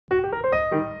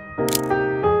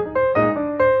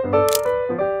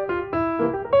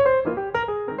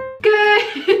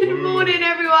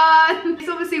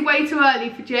way too early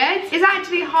for Jed. It's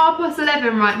actually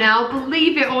 11:30 right now,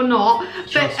 believe it or not.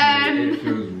 Trust me, it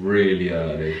feels really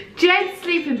early. Jed's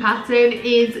sleeping pattern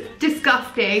is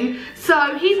disgusting.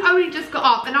 So he's only just got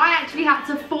up and I actually had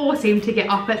to force him to get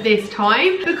up at this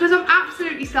time because I'm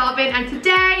absolutely starving, and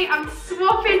today I'm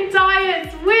swapping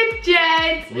diets with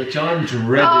Jed. Which I'm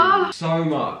dreading so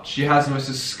much. She has the most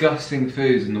disgusting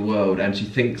foods in the world and she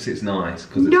thinks it's nice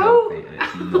because it's healthy and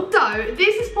it's not. So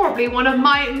this is probably one of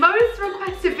my most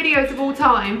requested videos of all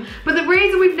time, but the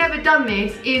reason we've never done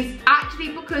this is actually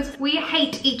because we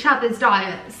hate each other's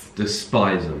diets.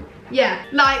 Despise them. Yeah,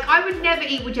 like I would never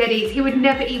eat what Jed eats, he would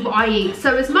never eat what I eat.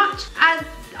 So as much as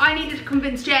I needed to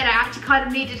convince Jed, I actually kind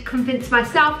of needed to convince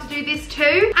myself to do this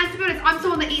too. And to be honest, I'm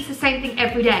someone that eats the same thing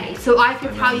every day, so I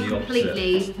could tell you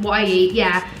completely what I eat,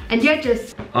 yeah. And Jed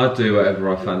just... I do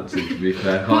whatever I fancy, to be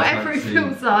fair. Whatever it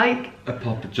feels like. A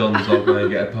Papa John's, I'll go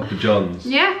and get a Papa John's.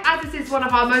 Yeah, as this is one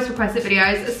of our most requested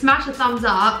videos, smash a thumbs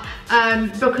up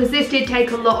because this did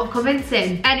take a lot of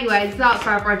convincing. Anyways, without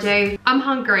further ado, I'm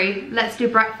hungry. Let's do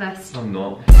breakfast. I'm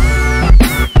not.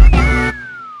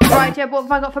 Right, Jed, what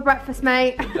have I got for breakfast,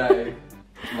 mate? Today,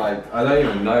 like, I don't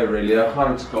even know really. I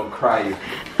kind of just got crave.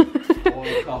 I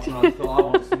woke up and I thought I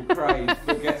want some crave,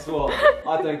 but guess what?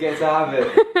 I don't get to have it.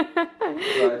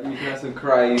 So you can have some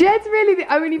crave. Jed's really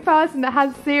the only person that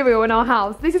has cereal in our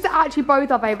house. This is actually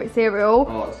both our favourite cereal.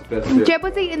 Oh, it's the best cereal. Jed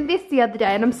was eating this the other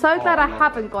day and I'm so glad I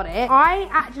haven't got it. I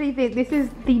actually think this is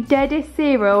the deadest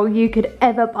cereal you could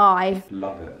ever buy.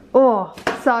 Love it. Oh,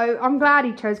 so I'm glad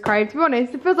he chose crave. To be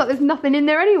honest, it feels like there's nothing in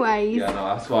there anyways. Yeah, no,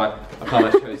 that's why I kind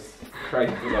of chose crave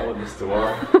because I want this to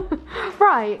work.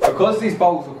 Right. Because these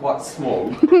bowls are quite small.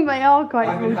 They are quite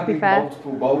I've small, been to be having fair.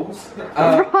 multiple bowls.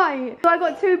 Right. So I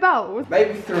got 2 bowls.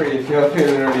 Maybe 3 if you're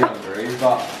feeling really hungry,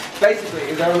 but basically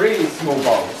it's a really small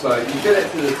bowl, so you fill it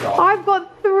to the top. I've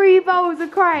got 3 bowls of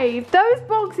crave. Those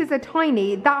boxes are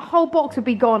tiny. That whole box would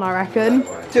be gone, I reckon.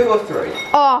 2 or 3.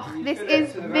 Oh, this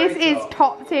is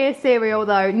top tier cereal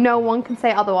though. No one can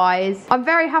say otherwise. I'm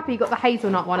very happy you got the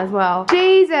hazelnut one as well.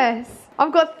 Jesus,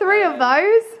 I've got 3 of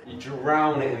those. You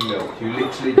drown it in milk. You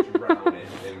literally drown it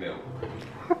in milk.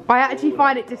 I actually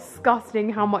find it disgusting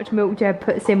how much milk Jed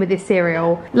puts in with this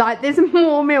cereal. Like, there's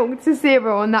more milk to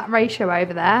cereal on that ratio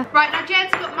over there. Right, now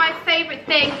Jed's got my favourite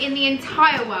thing in the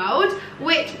entire world,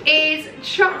 which is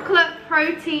chocolate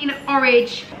protein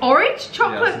orange.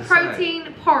 Chocolate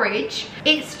protein porridge.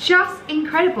 It's just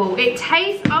incredible. It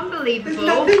tastes unbelievable. There's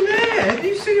nothing there. Do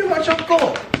you see how much I've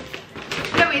got?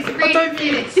 No, it's really I don't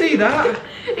filling. see that.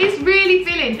 It's really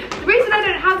filling. The reason I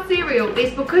don't have cereal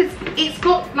is because it's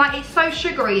got, like, it's so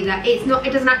sugary that it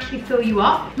doesn't actually fill you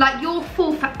up. Like, you're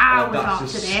full for hours after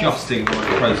this. That's disgusting how much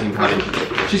protein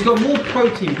powder. She's got more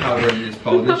protein powder in this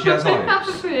bowl than she has ice.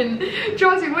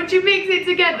 Trust me, once you mix it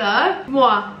together,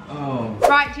 what? Oh.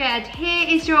 Right, Jed, here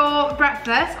is your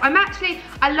breakfast.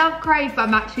 I love crave, but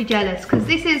I'm actually jealous because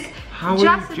this is How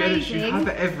just are you jealous? amazing. You have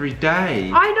it every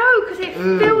day. I know, because it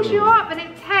fills you up and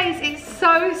it tastes, it's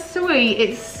so sweet,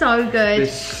 it's so good.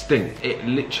 This stinks. It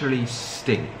literally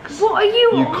stinks. What are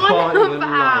you You on can't even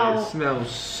about? lie. It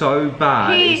smells so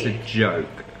bad. It's a joke.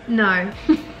 No.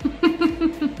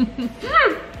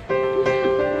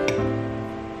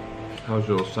 How's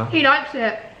yours, sir? He likes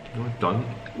it. No, I don't.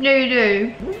 No, you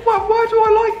do. Why do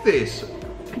I like this?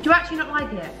 Do you actually not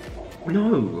like it?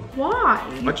 No. Why?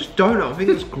 I just don't. I think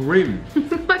it's grim.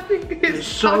 I think it's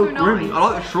so grim. nice. I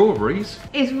like the strawberries.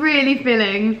 It's really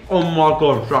filling. Oh my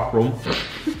god, Saffron.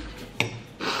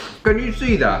 Can you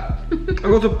see that? I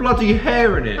got a bloody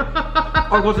hair in it.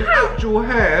 I got an actual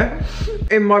hair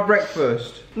in my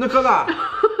breakfast. Look at that.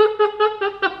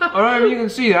 I don't know if you can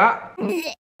see that.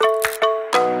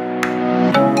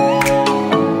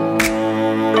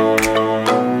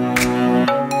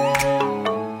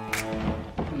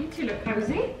 You two look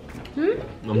cozy.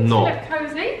 I'm not. You look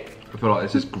cozy. I feel like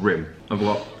this is grim. I've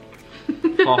got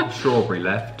half a strawberry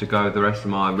left to go with the rest of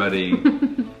my ready.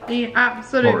 He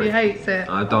absolutely hates it.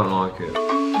 I don't like it.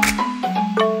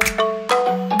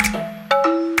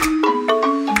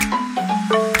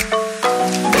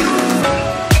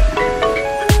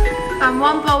 And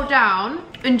 1 bowl down,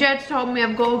 and Jed's told me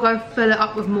I've got to go fill it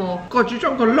up with more. God, you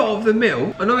drunk a lot of the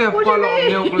milk. I know we have quite a lot of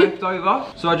milk left over,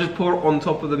 so I just pour it on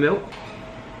top of the milk.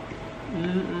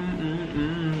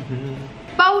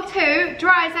 Bowl 2,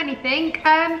 dry as anything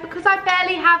because I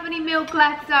barely have any milk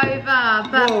left over.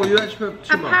 But whoa, you actually put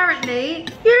too much. Apparently,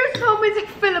 you just told me to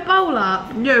fill a bowl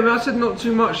up. Yeah, but I said not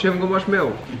too much. You haven't got much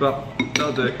milk, but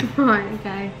that'll do. Right,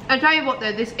 okay. I tell you what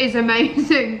though, this is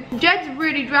amazing. Jed's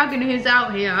really dragging his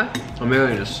out here. I'm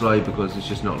eating it slow because it's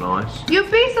just not nice. You'll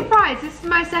be surprised. This is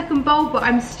my second bowl, but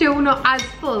I'm still not as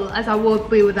full as I would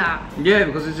be with that. Yeah,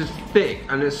 because it's just thick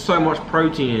and there's so much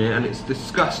protein in it and it's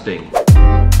disgusting.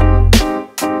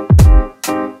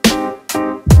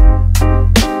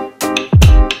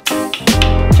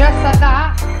 Just like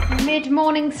that,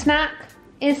 mid-morning snack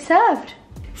is served.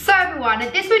 So everyone,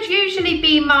 this would usually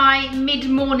be my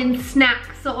mid-morning snack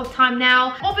sort of time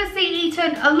now. Obviously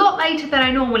eaten a lot later than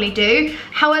I normally do.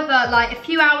 However, like a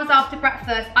few hours after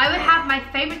breakfast, I would have my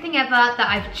favorite thing ever that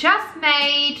I've just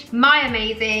made. My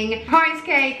amazing rice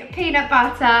cake, peanut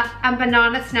butter and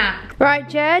banana snack. Right,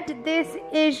 Jed, this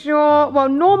is your, well,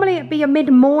 normally it'd be a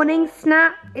mid-morning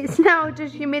snack. It's now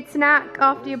just your mid-snack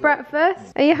after your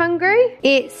breakfast. Are you hungry?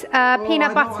 It's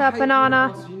peanut butter,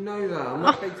 banana. You know that. I'm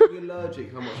not basically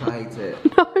allergic how much I hate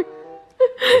it. No.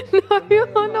 No,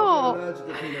 you're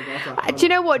not. Do you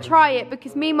know what? Try it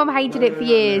because me and Mum hated it for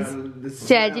years.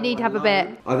 Jed, you need to have a bit.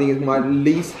 I think it's my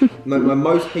least, my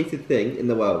most hated thing in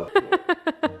the world.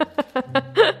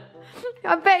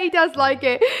 I bet he does like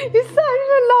it. You're such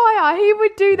a liar. He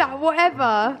would do that,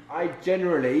 whatever. I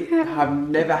generally have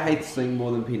never hated something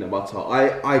more than peanut butter.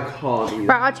 I can't eat it.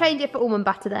 Right, I'll change it for almond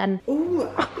butter then. Oh,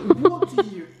 what do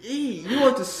you eat? You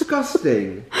are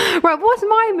disgusting. Right, what's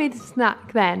my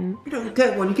mid-snack then? You don't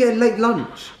get one, you get a late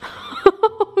lunch.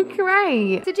 Oh,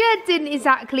 great. So Jed didn't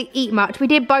exactly eat much. We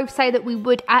did both say that we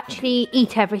would actually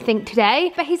eat everything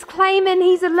today, but he's claiming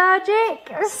he's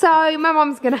allergic, so my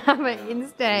mum's gonna have it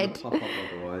instead. I'll puff up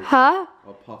otherwise. Huh?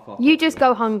 I'll puff up. You just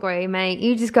go hungry, mate.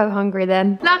 You just go hungry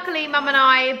then. Luckily, Mum and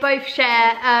I both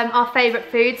share our favourite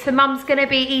food. So Mum's gonna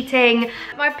be eating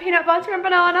my peanut butter and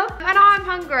banana. And I'm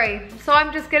hungry. So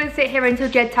I'm just gonna sit here until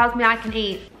Jed tells me I can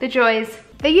eat. The joys.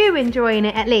 Are you enjoying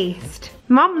it at least?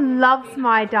 Mum loves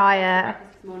my diet.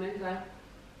 This morning, so.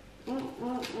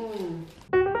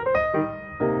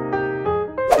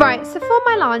 Right, so for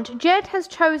my lunch, Jed has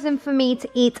chosen for me to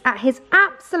eat at his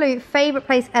absolute favourite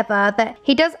place ever that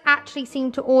he does actually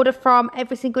seem to order from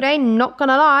every single day, not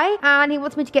gonna lie. And he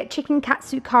wants me to get chicken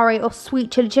katsu curry or sweet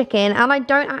chili chicken, and I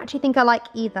don't actually think I like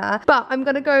either. But I'm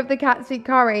gonna go with the katsu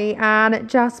curry and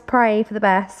just pray for the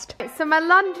best. So my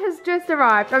lunch has just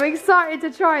arrived. I'm excited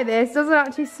to try this. Doesn't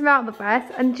actually smell the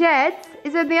best. And Jed's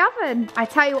is in the oven. I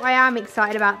tell you what I am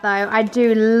excited about though. I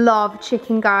do love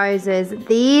chicken gyozas.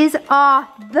 These are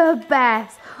the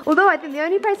best. Although I think the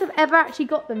only place I've ever actually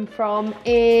got them from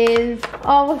is,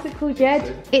 oh, what's it called,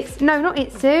 Jed? It's, no, not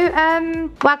Itsu,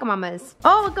 Wagamama's.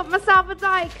 Oh, I got myself a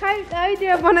Diet Coke though. I do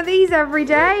have one of these every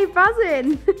day.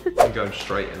 Buzzing. I'm going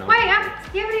straight in. Wait,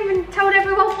 you haven't even told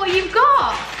everyone what you've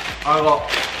got. I got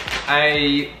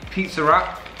a pizza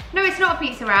wrap. No, it's not a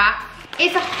pizza wrap.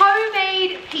 It's a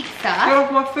homemade pizza. Get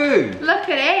off my food. Look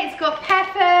at it. It's got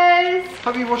peppers.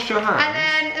 Have you washed your hands? And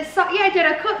then, yeah, I did.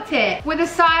 I cooked it with a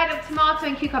side of tomato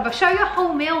and cucumber. Show your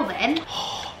whole meal then.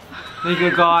 There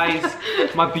you go, guys.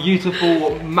 My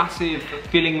beautiful, massive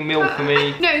filling meal for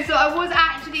me. No, so I was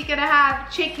actually gonna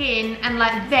have chicken and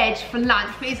like veg for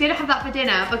lunch, but he's gonna have that for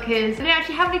dinner because I don't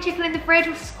actually have any chicken in the fridge,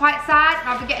 which is quite sad.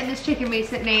 I've been getting this chicken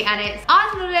recently and it's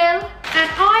unreal. And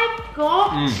I've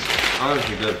got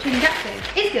Honestly good. chicken katsu.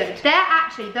 It's good. They're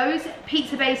actually, those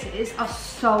pizza bases are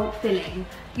so filling.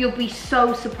 You'll be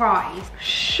so surprised.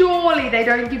 Surely they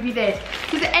don't give you this.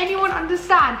 Does anyone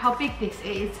understand how big this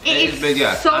is? It is big,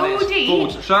 yeah. so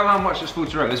deep. Show how much it's full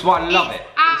to room. That's why I love it.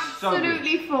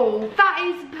 Absolutely full. That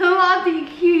is bloody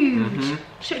huge.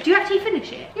 Do you actually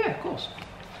finish it? Yeah, of course.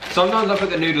 Sometimes I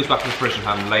put the noodles back in the fridge and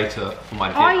have them later for my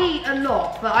dinner. I eat a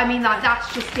lot, but I mean like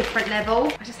that's just different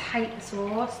level. I just hate the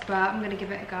sauce, but I'm gonna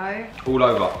give it a go. All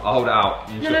over. I'll hold it out.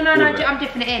 No, I'm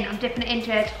dipping it in. I'm dipping it in,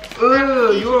 Jed.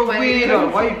 Ugh, you're a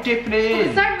weirdo. Why are you dipping it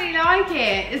in? I don't really like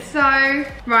it. So,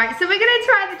 right, so we're gonna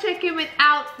try the chicken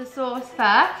without the sauce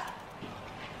first.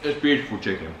 It's beautiful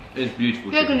chicken. It's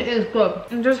beautiful chicken. Chicken is good.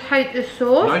 I just hate the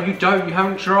sauce. No, you don't. You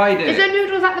haven't tried it. Is there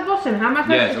noodles at the bottom? How am I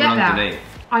supposed to get that? Underneath.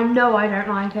 I know I don't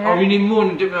like it. Oh, you need more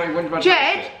than dip. No, you won't be able to taste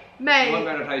Jed, it. You mate. won't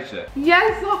be able to taste it.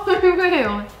 Yes, I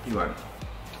will. You won't.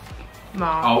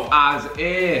 No. Oh, as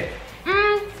if.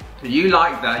 You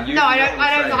like that? You No, I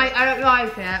don't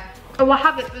like it. Oh, I'll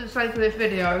have it for the sake of this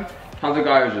video. Have the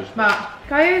gyozas. But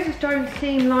gyozas don't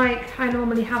seem like I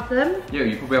normally have them. Yeah,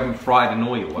 you probably have them fried in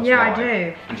oil. That's Yeah, why. I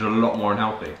do. Which is a lot more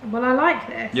unhealthy. Well, I like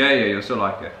this. Yeah, you'll still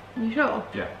like it. You sure?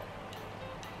 Yeah.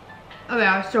 Oh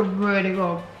yeah, it's still really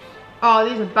good. Oh,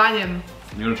 these are banging.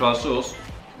 You wanna try the sauce?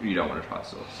 You don't want to try the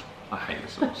sauce. I hate the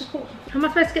sauce. How am I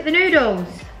supposed to get the noodles?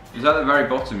 It's at the very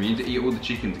bottom. You need to eat all the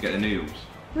chicken to get the noodles.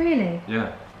 Really?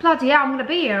 Yeah. Bloody hell, I'm going to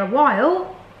be here a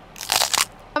while.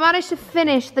 I managed to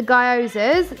finish the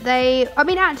gyozas. I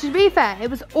mean, actually, to be fair,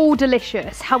 it was all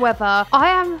delicious. However, I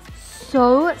am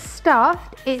so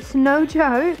stuffed. It's no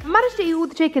joke. I managed to eat all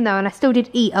the chicken though, and I still did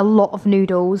eat a lot of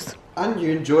noodles. And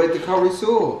you enjoyed the curry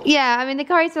sauce. Yeah, I mean, the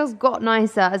curry sauce got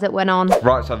nicer as it went on.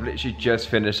 Right, so I've literally just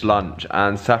finished lunch,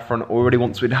 and Saffron already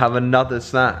wants me to have another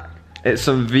snack. It's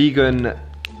some vegan,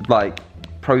 like,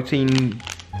 protein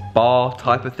bar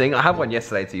type of thing. I had one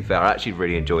yesterday, to be fair. I actually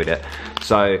really enjoyed it.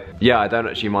 So yeah, I don't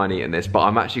actually mind eating this, but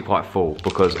I'm actually quite full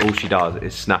because all she does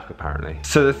is snack apparently.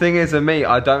 So the thing is with me,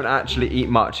 I don't actually eat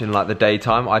much in like the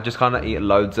daytime. I just kind of eat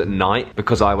loads at night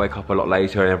because I wake up a lot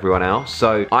later than everyone else.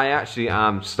 So I actually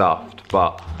am stuffed,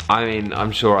 but I mean,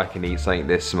 I'm sure I can eat something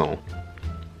this small.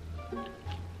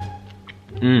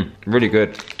 Really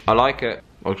good. I like it.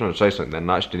 I was trying to say something then,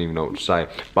 I actually didn't even know what to say,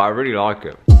 but I really like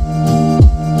it.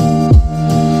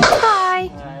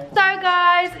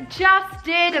 Just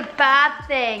did a bad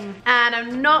thing and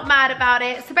I'm not mad about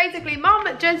it. So basically Mum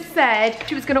just said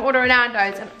she was gonna order a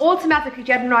Nando's, and automatically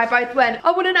Jed and I both went,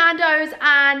 I want a Nando's,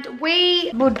 and we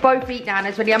would both eat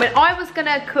Nando's really. I mean, I was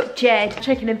gonna cook Jed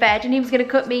chicken and veg, and he was gonna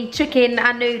cook me chicken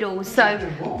and noodles. So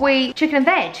chicken and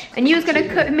veg, and you was gonna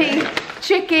cook me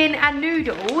chicken and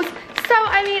noodles. So,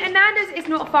 I mean, a Nando's is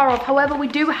not far off. However, we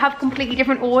do have completely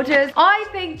different orders. I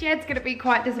think Jed's gonna be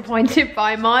quite disappointed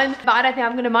by mine, but I don't think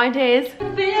I'm gonna mind his.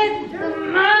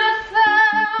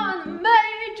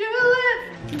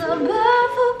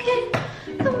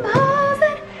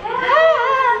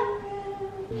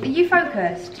 Are you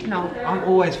focused? No. I'm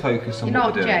always focused on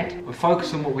what we're doing. You're not, Jed. We're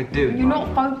focused on what we're doing. You're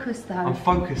not focused though. I'm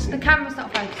focusing. The camera's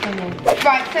not focused on you.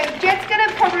 Right, so Jed's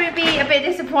gonna probably be a bit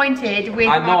disappointed with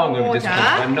my order. I know I'm gonna be disappointed.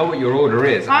 I know what your order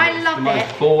is. I love it.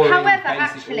 However,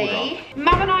 actually,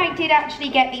 Mum and I did actually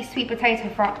get these sweet potato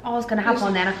fries. I was gonna have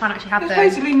one then, I can't actually have them.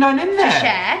 There's basically none in there. To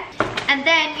share. And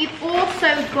then you've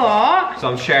also got... So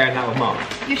I'm sharing that with Mum.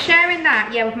 You're sharing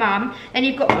that, yeah, with Mum. Then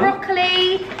you've got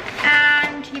broccoli,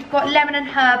 and you've got lemon and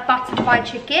herb butterfly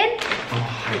chicken.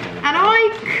 And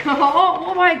I got, what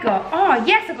have I got? Oh,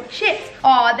 yes, I've got chips.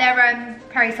 Oh, they're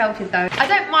curry salted though. I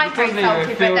don't mind curry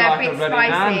salted, but they're a bit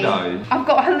spicy. I've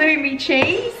got halloumi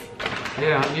cheese.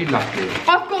 Yeah, you lucky.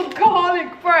 I've got garlic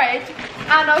bread,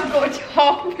 and I've got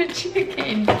tartar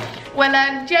chicken. Well,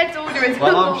 Jed's order is a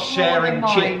lot sharing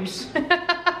more than chips.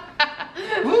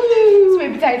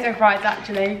 Sweet potato fries,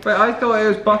 actually. But I thought it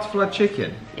was butterfly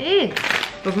chicken. It is.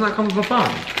 Doesn't that come with a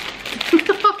bun?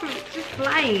 No, it's just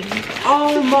plain.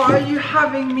 Oh my, are you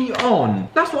having me on?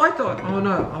 That's what I thought. Oh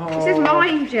no. Oh. This is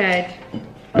mine, Jed.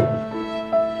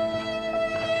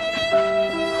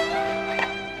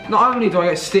 Not only do I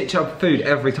get stitch up food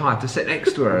every time to sit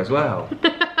next to her as well.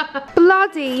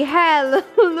 Bloody hell,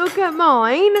 look at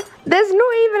mine. There's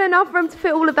not even enough room to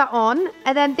fit all of that on.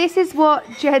 And then this is what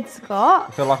Jed's got.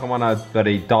 I feel like I'm on a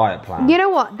bloody diet plan. You know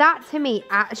what? That to me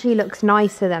actually looks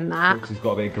nicer than that. Because it's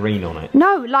got a bit of green on it.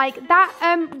 No, like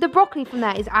that, the broccoli from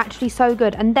there is actually so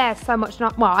good. And they're so much,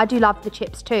 well, I do love the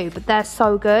chips too, but they're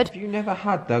so good. Have you never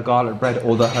had the garlic bread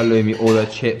or the halloumi or the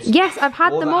chips? Yes, I've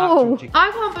had them all.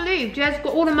 I can't believe Jed's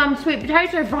got all of Mum's sweet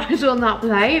potato fries on that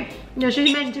plate. You know,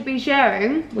 she's meant to be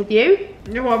sharing with you.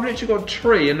 You know what, I've literally got a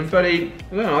tree and a bloody,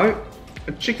 I don't know,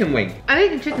 a chicken wing. I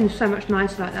think the chicken's so much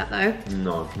nicer like that though.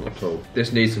 No, not at all.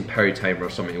 This needs some peri tamer or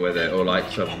something with it, or like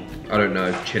some, I don't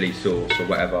know, chili sauce or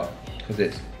whatever, because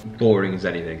it's boring as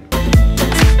anything.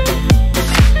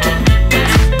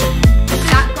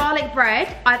 That garlic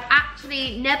bread, I've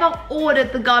actually never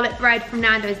ordered the garlic bread from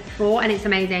Nando's before, and it's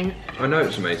amazing. I know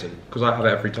it's amazing, because I have it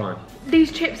every time.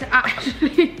 These chips are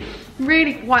actually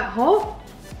really quite hot.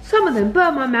 Some of them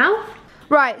burn my mouth.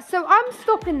 Right, so I'm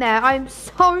stopping there. I'm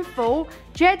so full.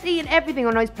 Jed's eating everything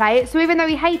on his plate, so even though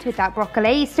he hated that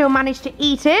broccoli, he still managed to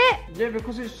eat it. Yeah,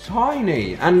 because it's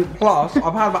tiny. And plus,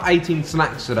 I've had about 18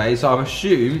 snacks today, so I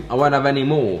assume I won't have any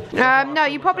more. No,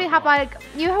 you probably have like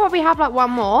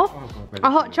one more. A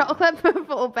hot chocolate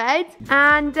before bed.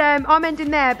 And I'm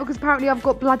ending there because apparently I've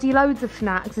got bloody loads of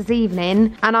snacks this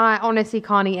evening, and I honestly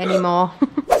can't eat anymore.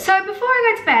 So before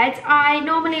I go to bed, I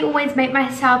normally always make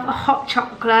myself a hot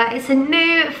chocolate. It's a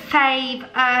new fave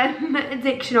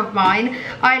addiction of mine.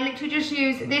 I literally just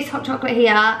use this hot chocolate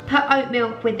here, put oat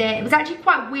milk with it. It was actually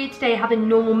quite weird today having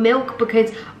normal milk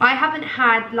because I haven't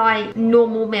had like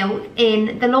normal milk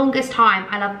in the longest time.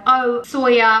 I love oat,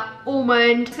 soya,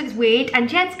 almond, so it's weird. And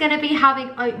Jed's gonna be having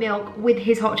oat milk with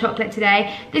his hot chocolate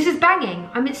today. This is banging.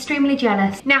 I'm extremely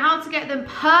jealous. Now, how to get the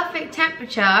perfect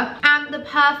temperature and the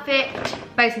perfect,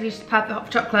 basically just perfect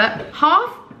hot chocolate.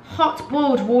 Half hot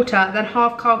boiled water than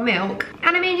half carb milk.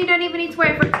 And I mean, you don't even need to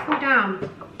wait for it to cool down.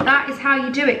 That is how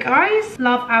you do it, guys.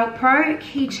 Love Outpro,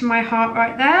 key to my heart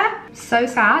right there. So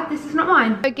sad, this is not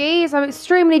mine. So guys, I'm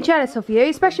extremely jealous of you,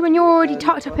 especially when you're already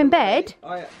tucked up in bed.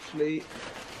 I actually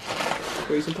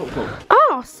got you some popcorn.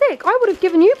 Oh, sick. I would have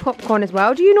given you popcorn as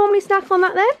well. Do you normally snack on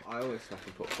that then? I always snack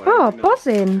on popcorn. Oh,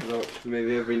 buzzing. I watch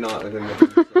maybe every night with him.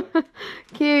 So.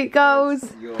 Cute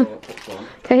goals. Your popcorn.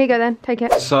 Okay, here you go then. Take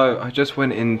it. So I just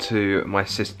went into my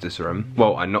sister's room.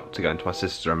 Well, I knocked to go into my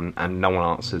sister's room and no one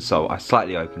answered, so I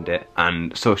slightly opened it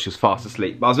and saw she was fast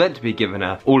asleep. But I was meant to be giving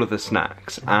her all of the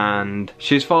snacks and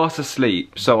she's fast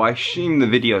asleep, so I assume the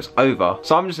video's over.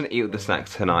 So I'm just gonna eat all the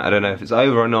snacks tonight. I don't know if it's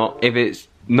over or not. If it's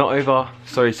not over,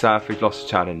 sorry Saf, we've lost the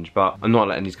challenge, but I'm not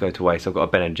letting these go to waste. I've got a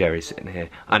Ben & Jerry's sitting here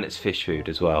and it's fish food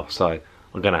as well, so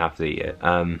I'm gonna have to eat it.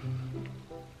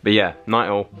 But yeah, night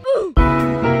all.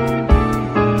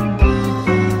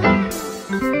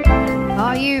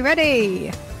 Are you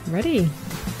ready? Ready.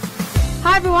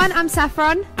 Hi everyone, I'm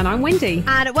Saffron. And I'm Wendy.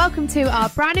 And welcome to our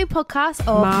brand new podcast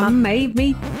of Mum made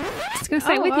me. Just gonna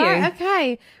say it with you. Right,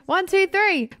 okay. 1, 2,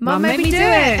 3. Mum made me do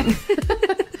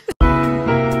it.